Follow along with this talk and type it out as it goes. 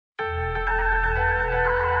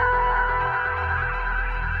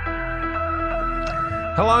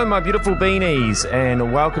Hello, my beautiful beanies,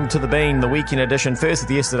 and welcome to The Bean, the weekend edition. First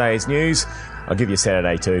with yesterday's news. I'll give you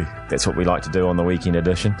Saturday too. That's what we like to do on the weekend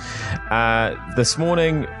edition. This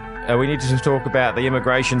morning, we need to talk about the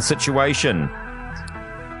immigration situation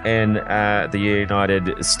in the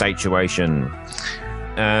United States situation.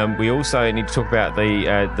 We also need to talk about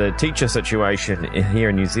the teacher situation here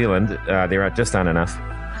in New Zealand. There just aren't enough.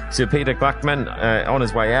 Sir Peter Gluckman, on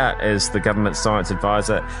his way out as the government science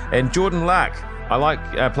advisor, and Jordan Luck. I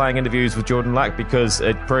like playing interviews with Jordan Luck because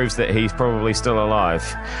it proves that he's probably still alive.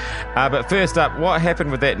 But first up, what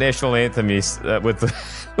happened with that national anthem with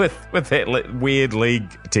that weird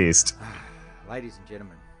league test? Ladies and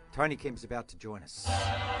gentlemen, Tony Kemp's about to join us.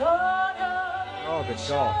 Oh, good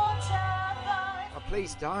God. Oh,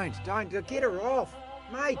 please don't. Get her off.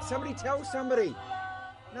 Mate, somebody tell somebody.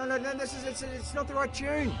 No, it's not the right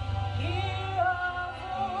tune.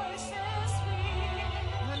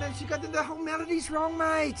 No, she got the whole melody's wrong,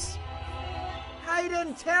 mate.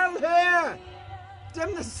 Hayden, tell her.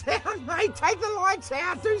 Dim the sound, mate. Take the lights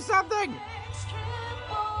out. Do something.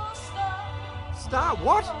 Start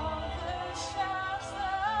what?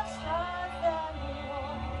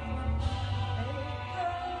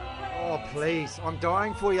 Oh, please. I'm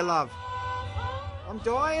dying for you, love. I'm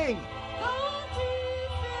dying.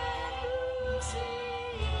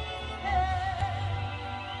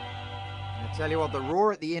 I tell you what, the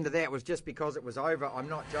roar at the end of that was just because it was over. I'm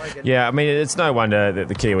not joking. Yeah, I mean, it's no wonder that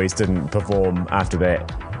the Kiwis didn't perform after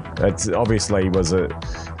that. It obviously it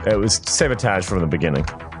was sabotage from the beginning.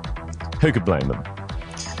 Who could blame them?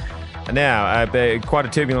 Now, quite a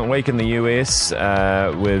turbulent week in the US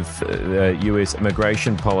with US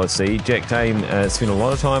immigration policy. Jack Tame spent a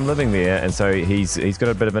lot of time living there, and so he's got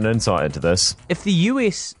a bit of an insight into this. If the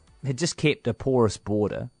US had just kept a porous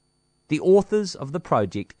border, the authors of the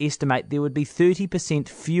project estimate there would be 30%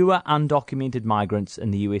 fewer undocumented migrants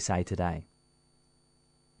in the USA today.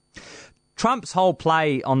 Trump's whole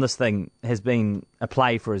play on this thing has been a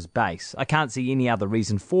play for his base. I can't see any other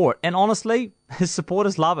reason for it. And honestly, his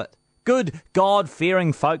supporters love it. Good,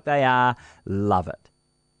 God-fearing folk they are, love it.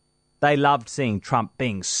 They loved seeing Trump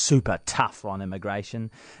being super tough on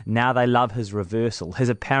immigration. Now they love his reversal, his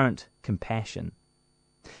apparent compassion.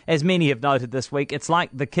 As many have noted this week, it's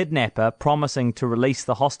like the kidnapper promising to release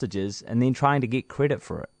the hostages and then trying to get credit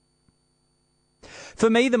for it. For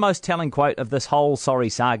me, the most telling quote of this whole sorry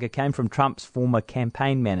saga came from Trump's former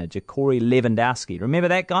campaign manager, Corey Lewandowski. Remember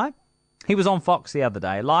that guy? He was on Fox the other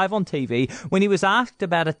day, live on TV, when he was asked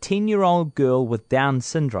about a 10-year-old girl with Down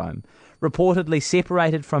syndrome, reportedly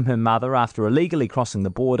separated from her mother after illegally crossing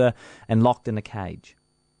the border and locked in a cage.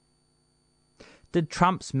 Did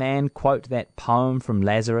Trump's man quote that poem from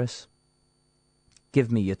Lazarus?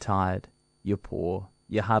 Give me your tired, your poor,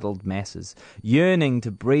 your huddled masses, yearning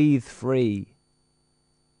to breathe free.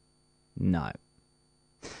 No.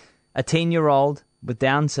 A 10-year-old with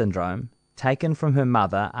Down syndrome, taken from her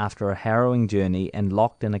mother after a harrowing journey and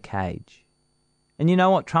locked in a cage. And you know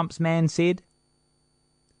what Trump's man said?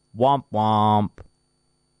 Womp womp.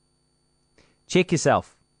 Check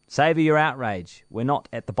yourself. Savour your outrage. We're not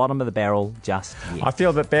at the bottom of the barrel just yet. I feel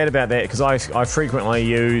a bit bad about that because I frequently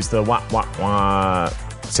use the wah wah wah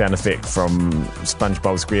sound effect from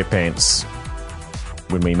SpongeBob SquarePants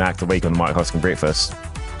when we mark the week on the Mike Hoskin Breakfast.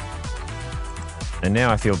 And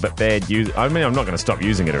now I feel a bit bad. I mean, I'm not going to stop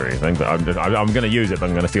using it or anything, but I'm going to use it, but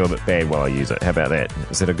I'm going to feel a bit bad while I use it. How about that?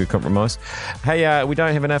 Is that a good compromise? Hey, we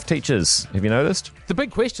don't have enough teachers. Have you noticed? The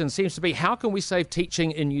big question seems to be, how can we save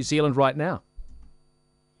teaching in New Zealand right now?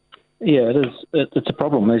 Yeah, it is. It's a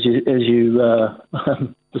problem, as you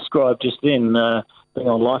described just then. Being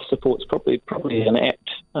on life support's probably an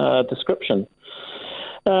apt description.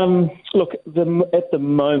 Look, at the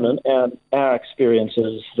moment, our experience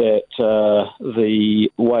is that the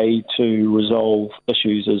way to resolve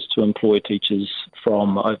issues is to employ teachers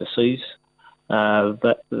from overseas.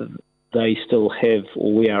 That they still have,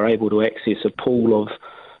 or we are able to access a pool of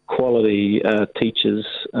quality teachers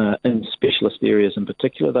in specialist areas in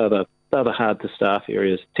particular. They're the hard-to-staff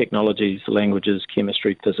areas: technologies, languages,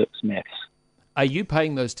 chemistry, physics, maths. Are you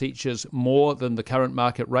paying those teachers more than the current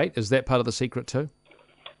market rate? Is that part of the secret too?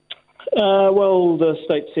 Well, the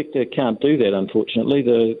state sector can't do that, unfortunately.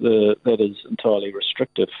 That is entirely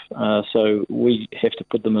restrictive. So we have to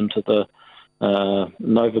put them into the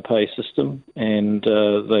NovaPay system, and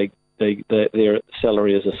their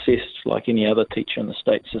salary is assessed like any other teacher in the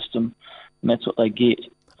state system, and that's what they get.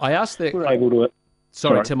 I asked that. We're able to.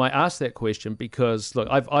 Sorry, Tim, I asked that question because, look,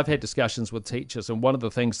 I've had discussions with teachers, and one of the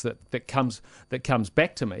things that comes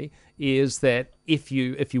back to me is that if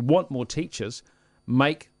you want more teachers,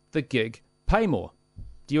 make the gig pay more.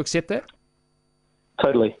 Do you accept that?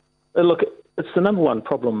 Totally. Look, it's the number one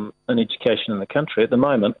problem in education in the country at the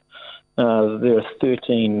moment. There are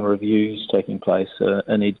 13 reviews taking place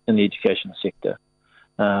in the education sector,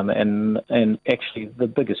 and actually the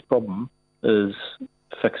biggest problem is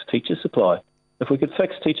fixed teacher supply. If we could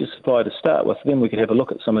fix teacher supply to start with, then we could have a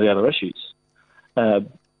look at some of the other issues.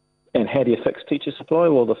 And how do you fix teacher supply?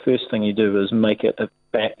 Well, the first thing you do is make it a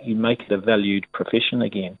valued profession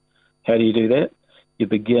again. How do you do that? You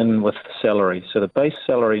begin with the salary. So the base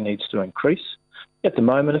salary needs to increase. At the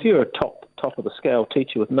moment, if you're a top of the scale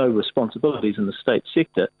teacher with no responsibilities in the state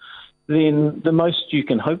sector, then the most you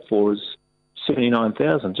can hope for is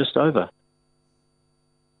 79,000, just over.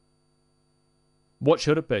 What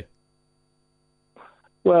should it be?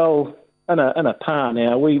 Well, in a par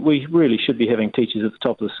now, we really should be having teachers at the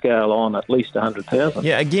top of the scale on at least 100,000.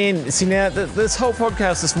 Yeah, again, see now, this whole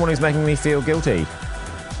podcast this morning is making me feel guilty.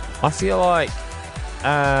 I feel like,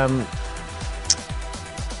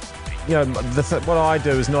 what I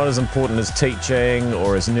do is not as important as teaching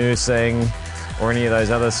or as nursing or any of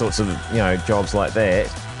those other sorts of, jobs like that.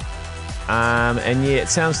 And yeah, it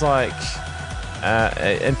sounds like,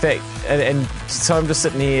 in fact, and so I'm just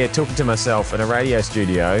sitting here talking to myself in a radio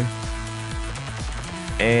studio,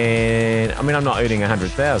 and I mean, I'm not earning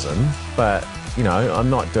 100,000, but I'm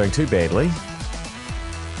not doing too badly.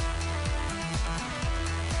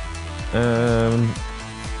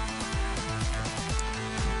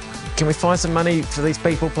 Can we find some money for these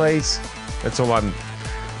people, please? That's all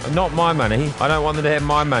not my money. I don't want them to have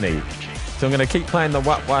my money. So I'm going to keep playing the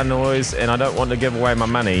wah-wah noise, and I don't want to give away my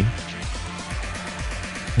money.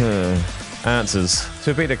 Answers.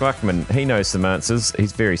 So Peter Gluckman, he knows some answers.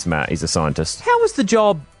 He's very smart. He's a scientist. How was the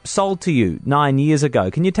job sold to you 9 years ago?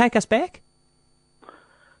 Can you take us back?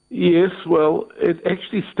 Yes, well, it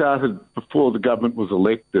actually started before the government was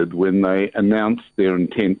elected when they announced their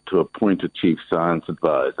intent to appoint a chief science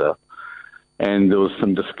advisor. And there was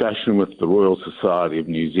some discussion with the Royal Society of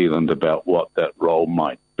New Zealand about what that role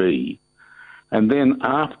might be. And then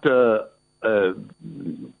after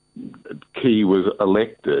Key was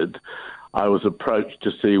elected, I was approached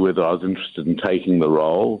to see whether I was interested in taking the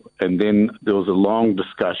role. And then there was a long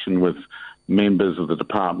discussion with members of the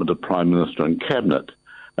Department of Prime Minister and Cabinet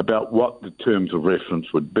about what the terms of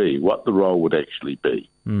reference would be, what the role would actually be.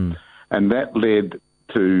 And that led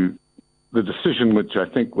to the decision, which I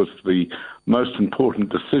think was the most important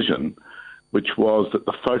decision, which was that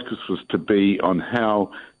the focus was to be on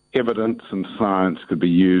how evidence and science could be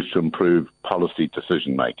used to improve policy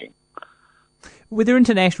decision-making. Were there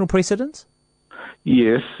international precedents?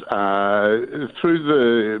 Yes. Through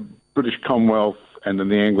the British Commonwealth and in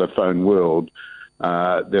the Anglophone world,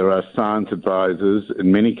 there are science advisors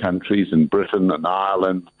in many countries, in Britain and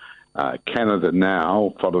Ireland, Canada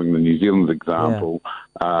now, following the New Zealand example,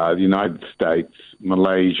 the United States,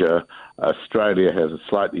 Malaysia, Australia has a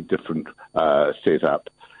slightly different setup.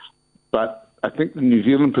 But I think the New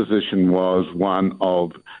Zealand position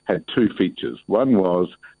had two features. One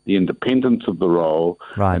was the independence of the role,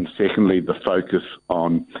 and secondly, the focus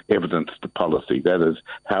on evidence to policy. That is,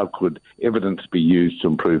 how could evidence be used to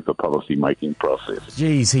improve the policy-making process?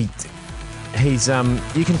 Geez, he's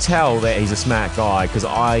you can tell that he's a smart guy, because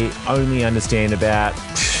I only understand about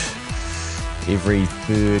every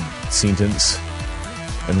third sentence,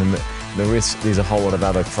 and then the rest, there's a whole lot of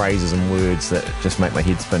other phrases and words that just make my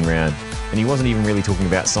head spin round. And he wasn't even really talking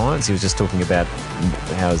about science, he was just talking about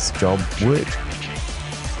how his job worked.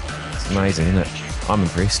 It's amazing, isn't it? I'm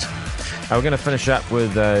impressed. We're going to finish up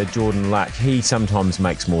with Jordan Luck. He sometimes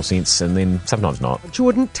makes more sense and then sometimes not.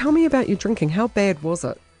 Jordan, tell me about your drinking. How bad was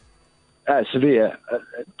it? Severe.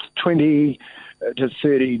 20 to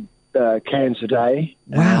 30 cans a day.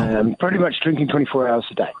 Wow. Pretty much drinking 24 hours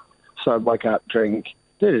a day. So I'd wake up, drink,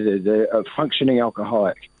 a functioning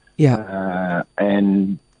alcoholic. Yeah.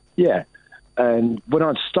 And when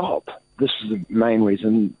I'd stop, this was the main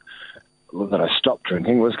reason that I stopped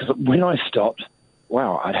drinking, was because when I stopped,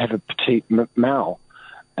 I'd have a petite mal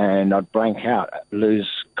and I'd blank out, lose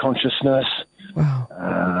consciousness.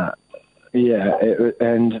 Wow.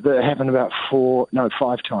 And that happened about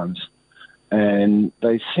 5 times. And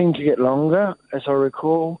they seem to get longer, as I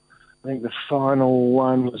recall. I think the final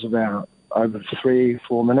one was about over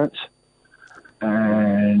 3-4 minutes.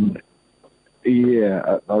 And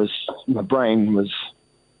my brain was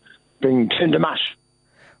being turned to mush.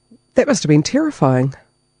 That must have been terrifying.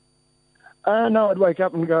 No, I'd wake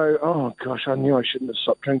up and go, oh gosh, I knew I shouldn't have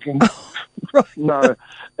stopped drinking. Right. No.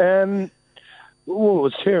 It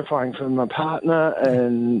was terrifying for my partner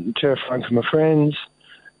and terrifying for my friends.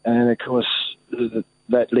 And of course,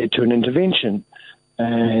 that led to an intervention.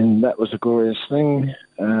 And that was a glorious thing.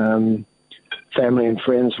 family and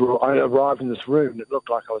friends. I arrived in this room and it looked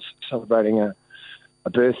like I was celebrating a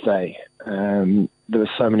birthday. There were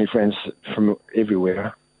so many friends from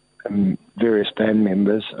everywhere, and various band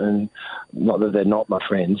members, and not that they're not my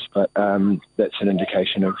friends, but that's an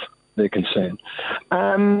indication of their concern.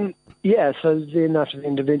 So then after the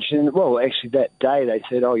intervention, well, actually that day they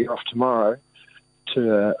said, "Oh, you're off tomorrow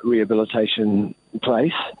to a rehabilitation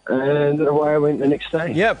place," and away I went the next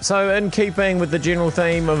day. Yep, so in keeping with the general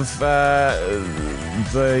theme of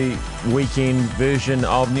the weekend version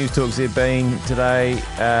of News Talk ZB today,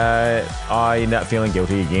 I end up feeling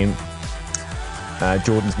guilty again.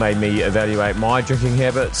 Jordan's made me evaluate my drinking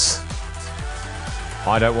habits.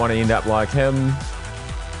 I don't want to end up like him.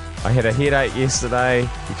 I had a headache yesterday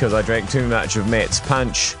because I drank too much of Matt's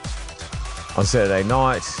punch on Saturday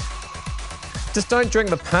night. Just don't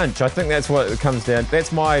drink the punch. I think that's what it comes down.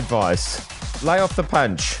 That's my advice. Lay off the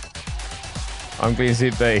punch. I'm Glenn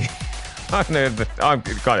ZB. I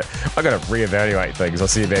got to reevaluate things. I'll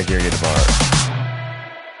see you back here again tomorrow.